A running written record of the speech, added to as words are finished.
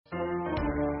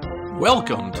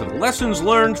Welcome to the Lessons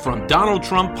Learned from Donald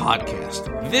Trump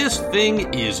podcast. This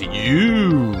thing is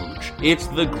huge. It's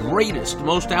the greatest,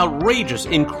 most outrageous,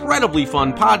 incredibly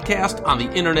fun podcast on the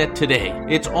internet today.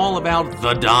 It's all about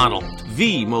the Donald,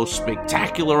 the most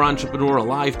spectacular entrepreneur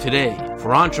alive today,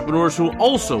 for entrepreneurs who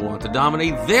also want to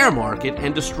dominate their market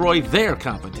and destroy their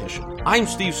competition. I'm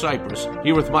Steve Cypress,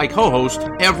 here with my co-host,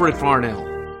 Everett Farnell.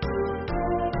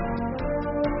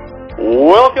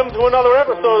 Welcome to another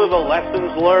episode of the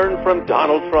Lessons Learned from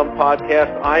Donald Trump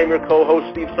podcast. I am your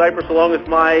co-host, Steve Cypress, along with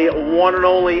my one and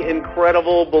only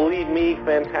incredible, believe me,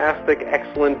 fantastic,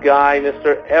 excellent guy,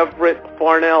 Mr. Everett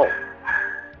Farnell.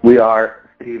 We are,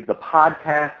 Steve, the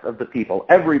podcast of the people,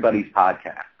 everybody's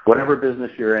podcast. Whatever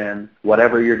business you're in,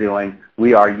 whatever you're doing,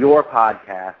 we are your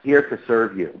podcast, here to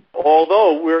serve you.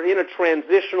 Although we're in a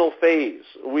transitional phase,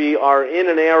 we are in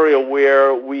an area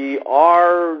where we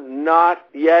are not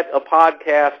yet a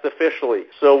podcast officially.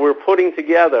 So we're putting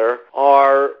together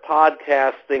our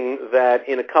podcasting that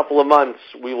in a couple of months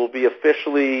we will be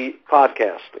officially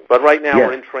podcasting. But right now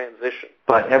we're in transition.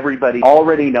 But everybody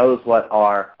already knows what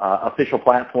our official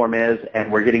platform is,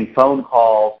 and we're getting phone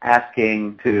calls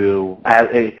asking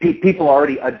people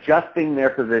already adjusting their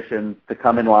positions to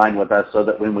come in line with us so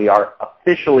that when we are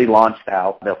officially launched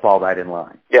out, they'll fall right in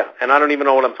line. Yeah, and I don't even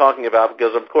know what I'm talking about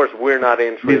because, of course, we're not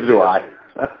in transition. Neither do I.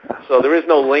 So there is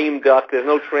no lame duck, there's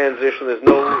no transition, there's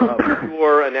no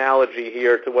pure analogy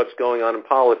here to what's going on in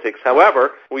politics.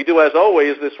 However, we do, as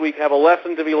always, this week have a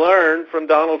lesson to be learned from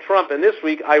Donald Trump. And this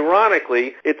week,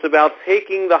 ironically, it's about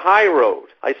taking the high road.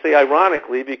 I say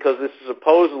ironically because this is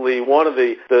supposedly one of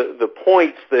the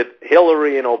points that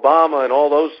Hillary and Obama and all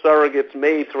those surrogates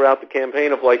made throughout the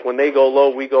campaign of like when they go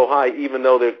low, we go high, even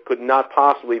though there could not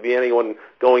possibly be anyone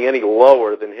going any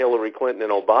lower than Hillary Clinton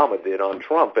and Obama did on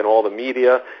Trump, and all the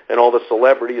media and all the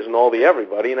celebrities and all the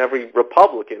everybody and every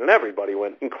Republican and everybody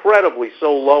went incredibly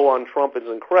so low on Trump is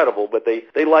incredible, but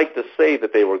they like to say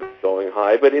that they were going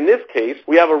high. But in this case,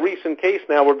 we have a recent case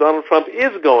now where Donald Trump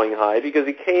is going high because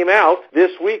he came out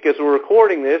this week as we're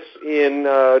recording this in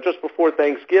just before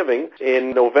Thanksgiving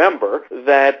in November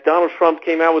that Donald Trump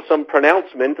came out with some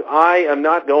pronouncement. I am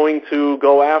not going to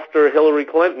go after Hillary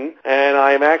Clinton, and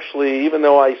I am actually, even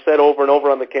though I said over and over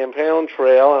on the campaign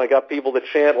trail and I got people to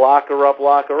chant, lock her up,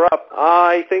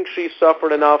 I think she's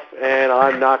suffered enough and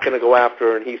I'm not going to go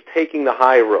after her, and he's taking the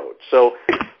high road. So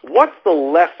what's the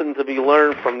lesson to be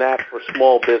learned from that for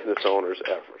small business owners,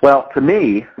 Everett? Well, to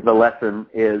me, the lesson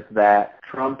is that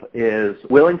Trump is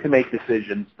willing to make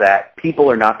decisions that people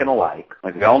are not going to like.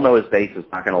 Like, we all know his base is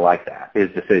not going to like that, his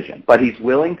decision. But he's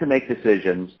willing to make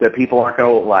decisions that people aren't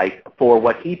going to like for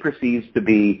what he perceives to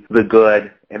be the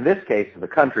good, in this case, of the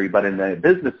country, but in the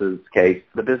business's case,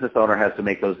 the business owner has to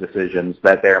make those decisions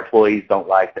that their employees don't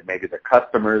like, that maybe their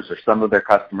customers or some of their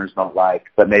customers don't like,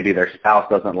 that maybe their spouse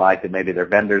doesn't like, that maybe their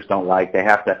vendors don't like. They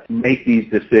have to make these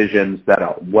decisions that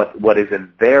are what is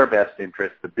in their best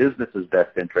interest, the business's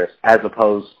best interest, as opposed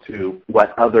to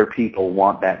what other people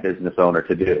want that business owner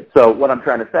to do. So what I'm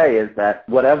trying to say is that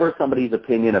whatever somebody's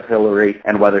opinion of Hillary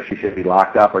and whether she should be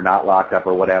locked up or not locked up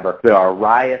or whatever, there are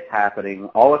riots happening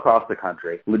all across the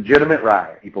country. Legitimate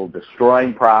riots. People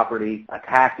destroying property,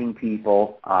 attacking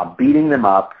people, beating them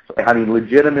up. I mean,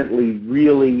 legitimately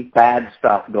really bad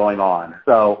stuff going on.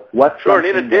 So what's sure, and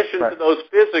in addition to those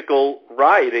physical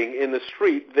rioting in the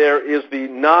street, there is the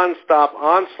nonstop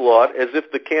onslaught, as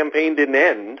if the campaign didn't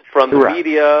end, from the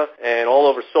media and all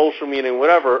over social media and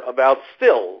whatever, about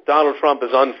still Donald Trump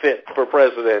is unfit for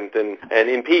president and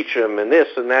impeach him and this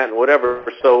and that and whatever.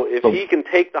 So if he can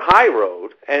take the high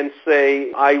road and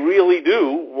say, I really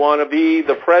do want to be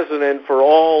the president for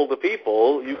all the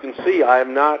people, you can see I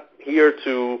am not here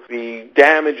to be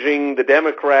damaging the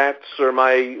Democrats or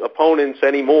my opponents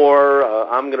anymore.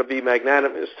 I'm going to be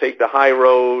magnanimous, take the high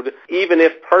road. Even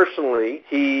if personally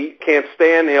he can't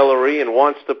stand Hillary and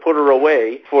wants to put her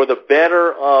away, for the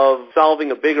better of solving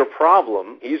a bigger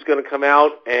problem, he's going to come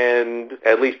out and,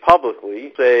 at least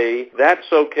publicly, say, that's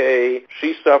okay,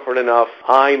 she suffered enough,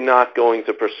 I'm not going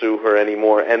to pursue her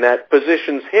anymore. And that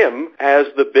positions him as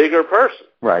the bigger person.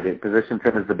 Right, it positions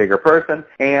him as the bigger person,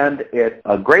 and it's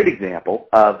a great example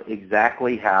of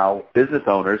exactly how business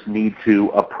owners need to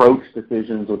approach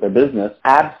decisions with their business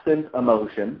absent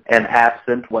emotion and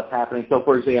absent what's happening. So,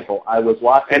 for example, I was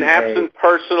watching and absent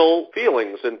personal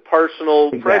feelings and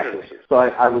personal prejudices. So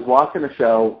I was watching a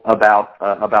show about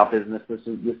business. This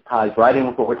ties right in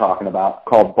with what we're talking about,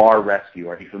 called Bar Rescue.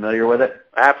 Are you familiar with it?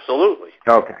 Absolutely.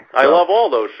 Okay. I love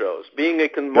all those shows. Being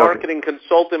a marketing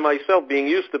consultant myself, being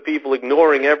used to people ignoring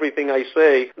ignoring everything I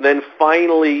say, then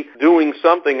finally doing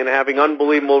something and having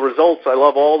unbelievable results. I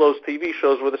love all those TV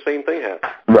shows where the same thing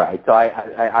happens. Right. So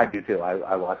I do too.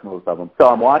 I watch most of them. So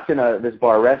I'm watching this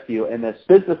bar rescue, and this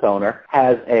business owner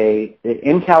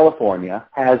in California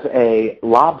has a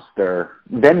lobster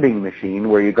vending machine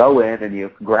where you go in and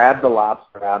you grab the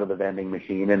lobster out of the vending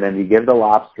machine, and then you give the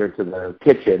lobster to the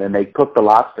kitchen, and they cook the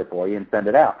lobster for you and send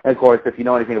it out. And of course, if you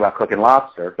know anything about cooking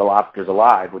lobster, the lobster's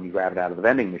alive when you grab it out of the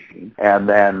vending machine. And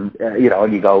then, and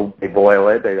you go, they boil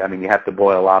it. You have to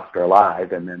boil lobster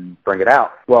alive and then bring it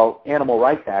out. Well, animal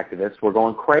rights activists were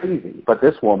going crazy. But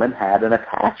this woman had an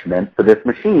attachment to this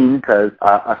machine because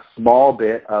a small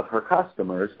bit of her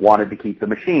customers wanted to keep the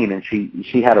machine, and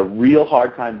she had a real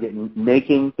hard time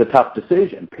making the tough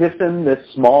decision, pissing this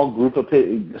small group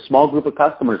of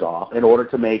customers off in order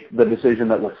to make the decision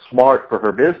that was smart for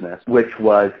her business, which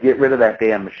was get rid of that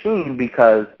damn machine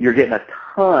because you're getting a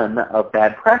ton of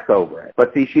bad press over it.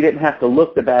 But see, she didn't have to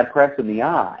look the bad press in the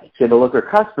eye. She had to look her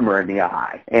customer in the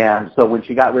eye. And so when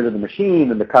she got rid of the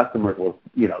machine and the customers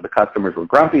were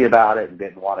grumpy about it and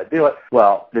didn't want to do it,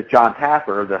 well, the John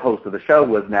Taffer, the host of the show,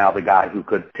 was now the guy who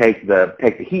could take the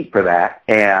heat for that,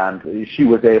 and she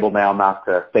was able now not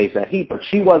to face that heat. But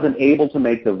she wasn't able to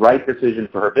make the right decision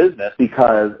for her business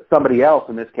because somebody else,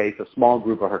 in this case a small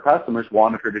group of her customers,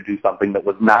 wanted her to do something that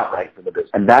was not right for the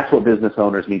business. And that's what business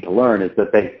owners need to learn, is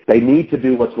that they need to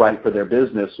do what's right for their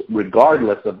business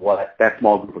regardless of what that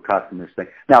small group of customers think.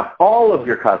 Now, all of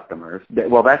your customers,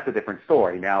 well, that's a different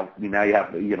story. Now you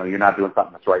have, you're not doing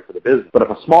something that's right for the business. But if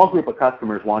a small group of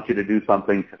customers want you to do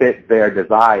something to fit their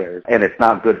desires and it's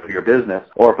not good for your business,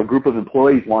 or if a group of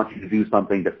employees want you to do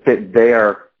something to fit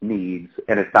their needs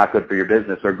and it's not good for your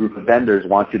business, or a group of vendors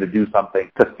want you to do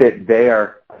something to fit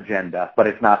their agenda, but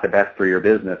it's not the best for your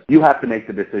business, you have to make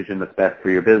the decision that's best for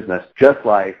your business. Just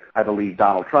like I believe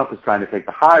Donald Trump is trying to take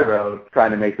the high road,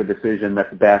 trying to make the decision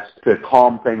that's best to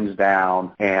calm things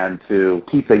down and to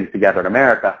keep things together in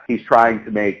America. He's trying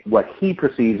to make what he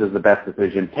perceives as the best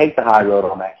decision, take the high road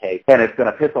on that case, and it's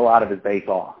going to piss a lot of his base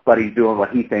off. But he's doing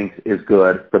what he thinks is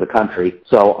good for the country.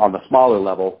 So on the smaller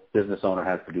level, business owner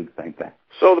has to do the same thing.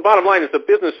 So the bottom line is, the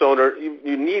business owner,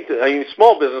 you need to,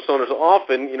 small business owners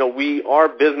often, our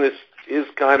business is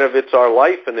it's our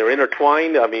life, and they're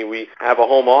intertwined. We have a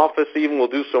home office even. We'll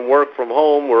do some work from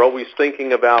home. We're always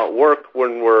thinking about work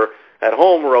when we're at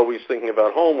home. We're always thinking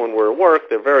about home when we're at work.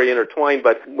 They're very intertwined.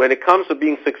 But when it comes to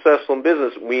being successful in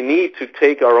business, we need to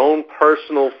take our own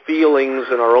personal feelings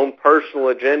and our own personal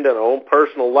agenda and our own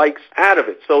personal likes out of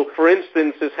it. So, for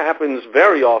instance, this happens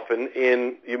very often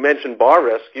you mentioned bar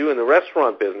rescue in the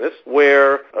restaurant business,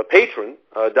 where a patron,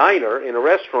 a diner in a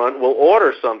restaurant, will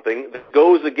order something that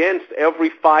goes against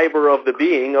every fiber of the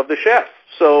being of the chef.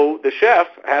 So the chef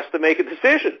has to make a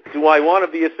decision. Do I want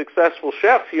to be a successful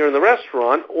chef here in the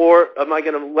restaurant, or am I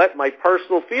going to let my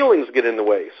personal feelings get in the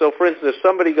way? So, for instance, if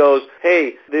somebody goes,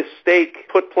 hey, this steak,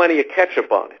 put plenty of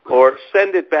ketchup on it, or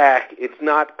send it back, it's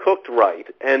not cooked right,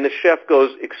 and the chef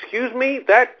goes, excuse me,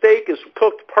 that steak is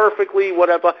cooked perfectly,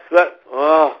 whatever,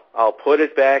 I'll put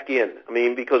it back in.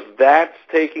 Because that's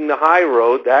taking the high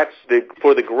road. That's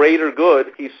for the greater good.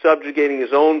 He's subjugating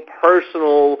his own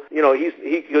personal,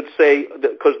 he could say,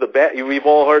 because we've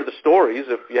all heard the stories,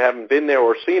 if you haven't been there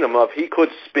or seen them, of he could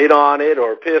spit on it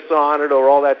or piss on it or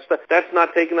all that stuff. That's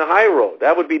not taking the high road.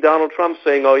 That would be Donald Trump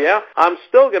saying, oh yeah, I'm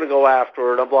still going to go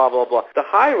after it and blah, blah, blah. The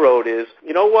high road is,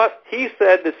 you know what? He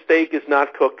said the steak is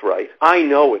not cooked right. I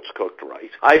know it's cooked right.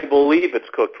 I believe it's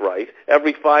cooked right.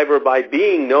 Every fiber of my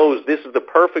being knows this is the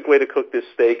perfect way to cook this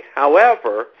steak.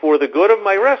 However, for the good of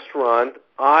my restaurant,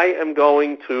 I am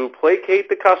going to placate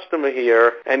the customer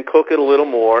here and cook it a little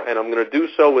more, and I'm going to do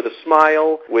so with a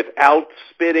smile, without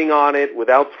spitting on it,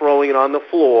 without throwing it on the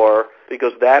floor,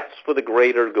 because that's for the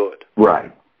greater good.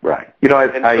 Right.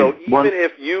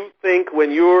 If you think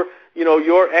when you're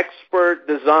your expert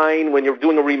design, when you're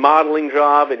doing a remodeling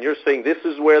job and you're saying this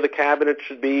is where the cabinet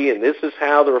should be and this is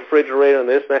how the refrigerator and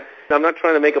this and that. I'm not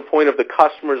trying to make a point of the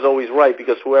customer's always right,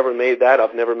 because whoever made that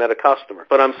up never met a customer.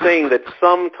 But I'm saying that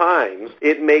sometimes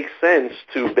it makes sense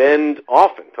to bend,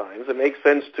 oftentimes it makes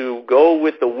sense to go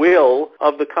with the will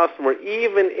of the customer,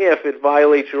 even if it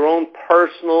violates your own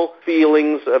personal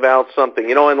feelings about something.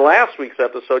 In last week's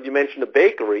episode you mentioned a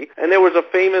bakery, and there was a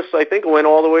famous, I think it went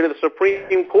all the way to the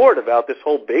Supreme Court about this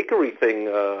whole bakery thing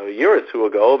a year or two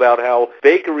ago, about how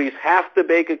bakeries have to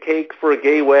bake a cake for a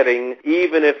gay wedding,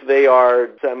 even if they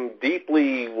are some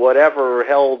deeply whatever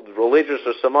held religious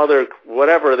or some other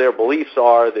whatever their beliefs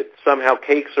are, that somehow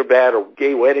cakes are bad or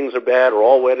gay weddings are bad or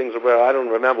all weddings are bad. I don't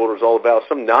remember what it was all about.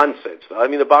 Some nonsense.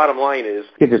 The bottom line is,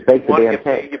 you just bake the damn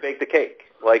cake. You bake the cake.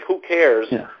 Like, who cares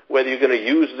whether you're going to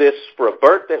use this for a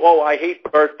birthday. Oh, I hate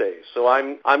birthdays, so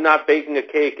I'm not baking a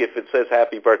cake if it says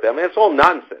happy birthday. I mean, it's all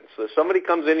nonsense. So if somebody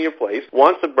comes into your place,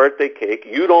 wants a birthday cake,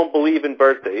 you don't believe in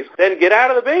birthdays, then get out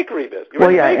of the bakery business.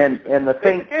 And the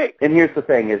thing, and here's the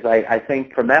thing, is I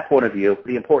think from that point of view,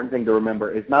 the important thing to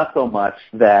remember is not so much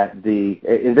that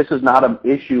this is not an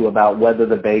issue about whether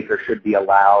the baker should be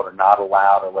allowed or not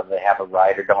allowed, or whether they have a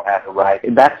right or don't have a right.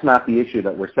 That's not the issue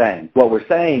that we're saying. What we're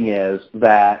saying is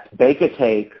that bake a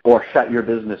cake or shut your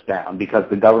business down because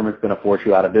the government's going to force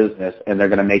you out of business and they're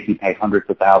going to make you pay hundreds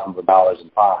of thousands of dollars in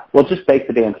fines. Well, just bake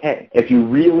the damn cake. If you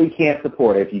really can't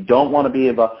support it, if you don't want to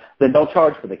be then don't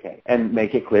charge for the cake, and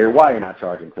make it clear why you're not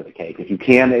charging for the cake. If you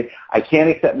can, I can't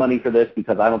accept money for this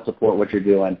because I don't support what you're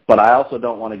doing, but I also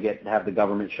don't want to have the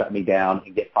government shut me down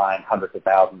and get fined hundreds of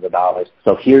thousands of dollars.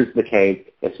 So here's the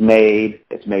cake. It's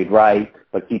made right,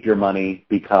 but keep your money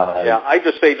because... Yeah, I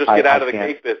just say get out of the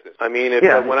cake business. I mean,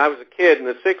 when I was a kid in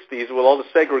the 60s with all the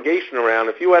segregation around,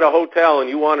 if you had a hotel and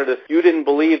you didn't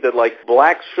believe that, like,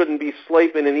 blacks shouldn't be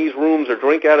sleeping in these rooms or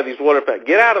drink out of these water packs,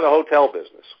 get out of the hotel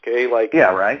business, okay? Like,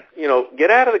 yeah, right.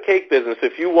 Get out of the cake business.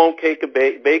 If you won't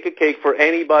bake a cake for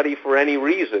anybody for any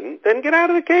reason, then get out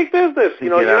of the cake business.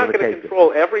 You're not going to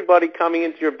control everybody coming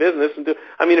into your business.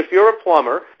 If you're a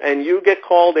plumber and you get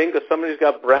called in because somebody's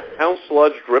got brown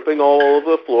sludge dripping all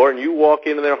over the floor, and you walk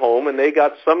into their home and they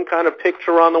got some kind of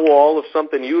picture on the wall of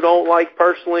something you don't like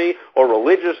personally or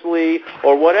religiously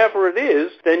or whatever it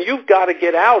is, then you've got to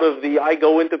get out of the I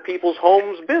go into people's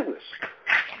homes business.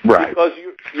 Right. Because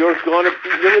you're in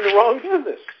the wrong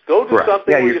business. Go do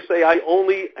something where you say, I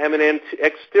only am an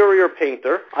exterior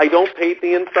painter. I don't paint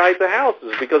the inside the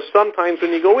houses. Because sometimes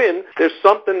when you go in, there's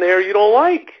something there you don't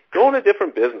like. Go in a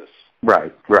different business.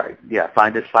 Right. Yeah,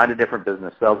 find a different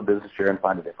business. Sell the business you're in,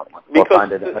 find a different one.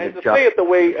 Because, and to say it the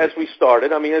way as we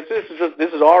started, I mean, this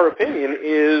is our opinion,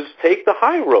 is take the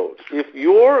high road. If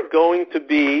you're going to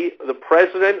be the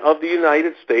president of the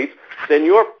United States, then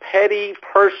your petty,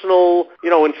 personal,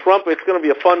 in Trump, it's going to be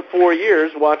a fun 4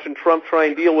 years watching Trump try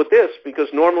and deal with this,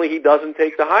 because normally he doesn't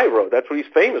take the high road. That's what he's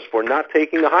famous for, not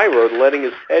taking the high road, letting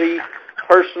his petty,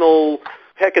 personal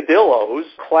peccadillos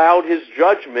cloud his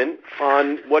judgment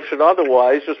on what should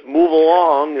otherwise just move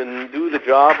along and do the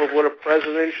job of what a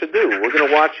president should do. We're going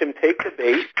to watch him take the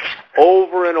bait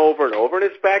over and over and over, and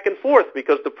it's back and forth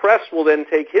because the press will then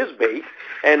take his bait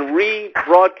and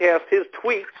rebroadcast his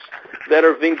tweets that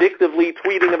are vindictively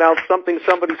tweeting about something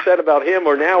somebody said about him,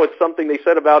 or now it's something they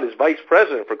said about his vice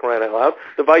president, for crying out loud.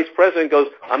 The vice president goes,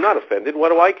 I'm not offended. What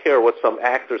do I care what some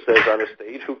actor says on a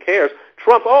stage? Who cares?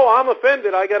 Trump, I'm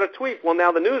offended. I got a tweet. Well,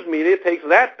 now the news media takes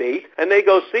that bait, and they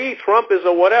go, see, Trump is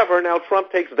a whatever. Now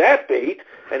Trump takes that bait,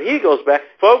 and he goes back.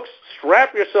 Folks,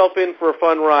 strap yourself in for a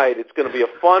fun ride. It's going to be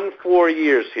a fun 4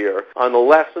 years here on the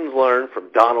Lessons Learned from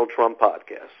Donald Trump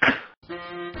podcast.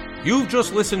 You've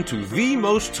just listened to the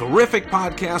most terrific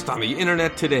podcast on the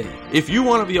internet today. If you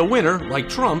want to be a winner like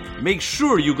Trump, make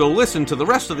sure you go listen to the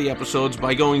rest of the episodes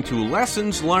by going to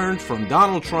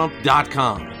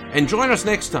lessonslearnedfromdonaldtrump.com. And join us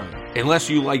next time. Unless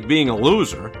you like being a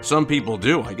loser. Some people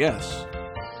do, I guess.